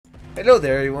Hello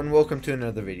there everyone, welcome to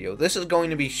another video. This is going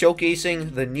to be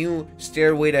showcasing the new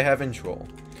Stairway to Heaven troll.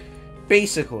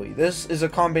 Basically, this is a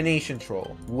combination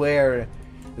troll where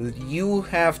you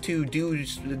have to do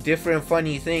different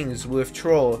funny things with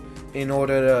troll in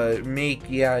order to make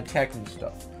attack and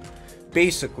stuff.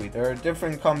 Basically, there are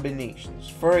different combinations.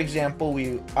 For example,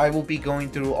 I will be going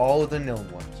through all of the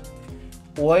known ones.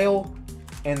 Oil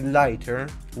and lighter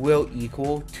will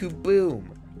equal to boom.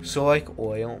 So like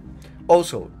oil.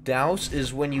 Also, douse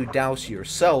is when you douse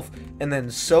yourself, and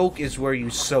then soak is where you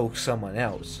soak someone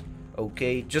else.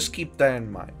 Okay, just keep that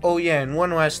in mind. Oh yeah, and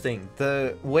one last thing.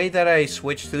 The way that I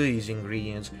switch through these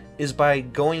ingredients is by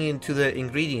going into the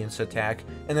ingredients attack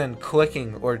and then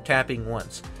clicking or tapping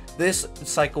once. This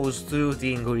cycles through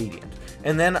the ingredient.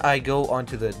 And then I go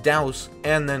onto the douse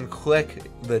and then click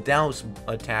the douse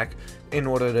attack in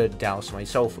order to douse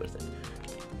myself with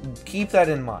it. Keep that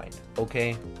in mind,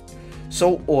 okay?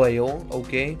 So oil,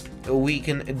 okay, we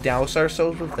can douse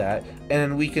ourselves with that,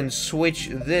 and we can switch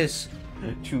this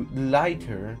to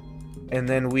lighter, and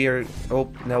then we are,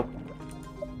 oh, nope.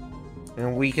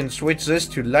 And we can switch this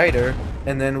to lighter,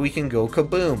 and then we can go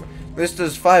kaboom. This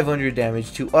does 500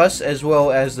 damage to us as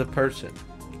well as the person.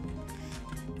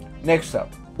 Next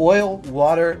up, oil,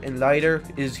 water, and lighter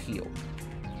is heal.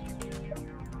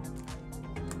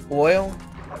 Oil,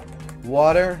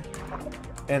 water,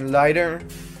 and lighter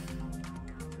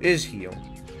is heal.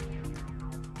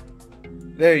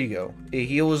 There you go. It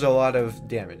heals a lot of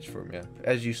damage from you,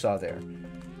 as you saw there.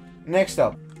 Next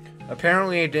up,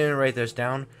 apparently I didn't write this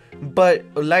down, but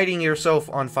lighting yourself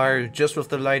on fire just with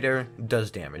the lighter does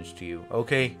damage to you,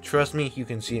 okay? Trust me, you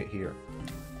can see it here.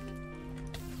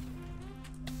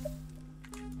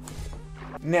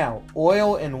 Now,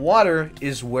 oil and water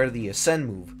is where the ascend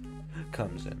move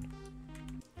comes in.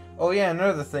 Oh yeah,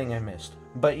 another thing I missed.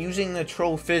 But using the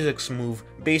troll physics move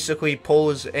basically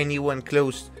pulls anyone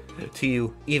close to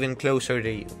you even closer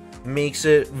to you. Makes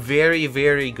it very,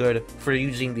 very good for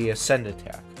using the ascend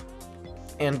attack.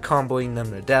 And comboing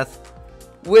them to death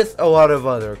with a lot of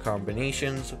other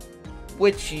combinations,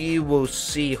 which you will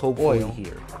see hopefully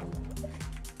here.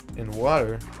 And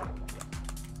water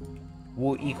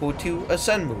will equal to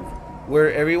ascend move,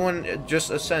 where everyone just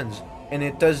ascends. And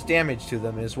it does damage to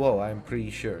them as well, I'm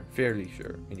pretty sure. Fairly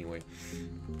sure, anyway.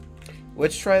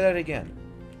 Let's try that again.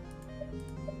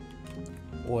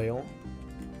 Oil.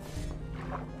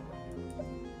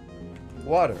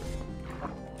 Water.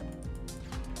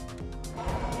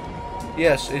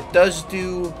 Yes, it does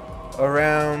do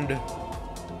around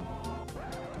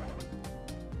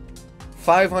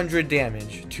 500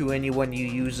 damage to anyone you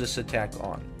use this attack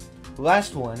on.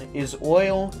 Last one is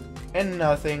oil and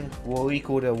nothing will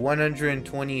equal to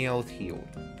 120 health healed.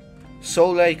 So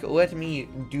like, let me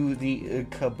do the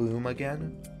kaboom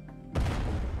again.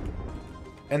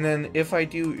 And then if I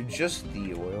do just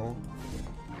the oil,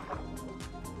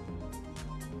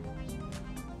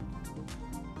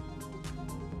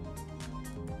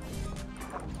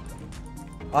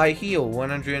 I heal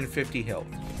 150 health,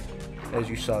 as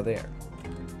you saw there.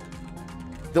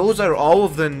 Those are all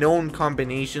of the known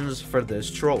combinations for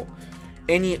this troll.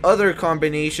 Any other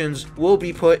combinations will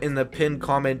be put in the pinned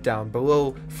comment down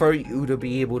below for you to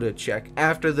be able to check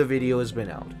after the video has been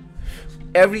out.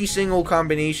 Every single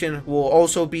combination will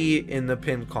also be in the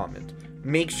pinned comment.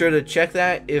 Make sure to check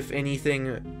that if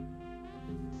anything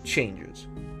changes.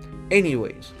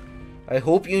 Anyways, I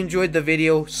hope you enjoyed the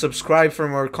video. Subscribe for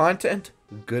more content.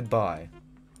 Goodbye.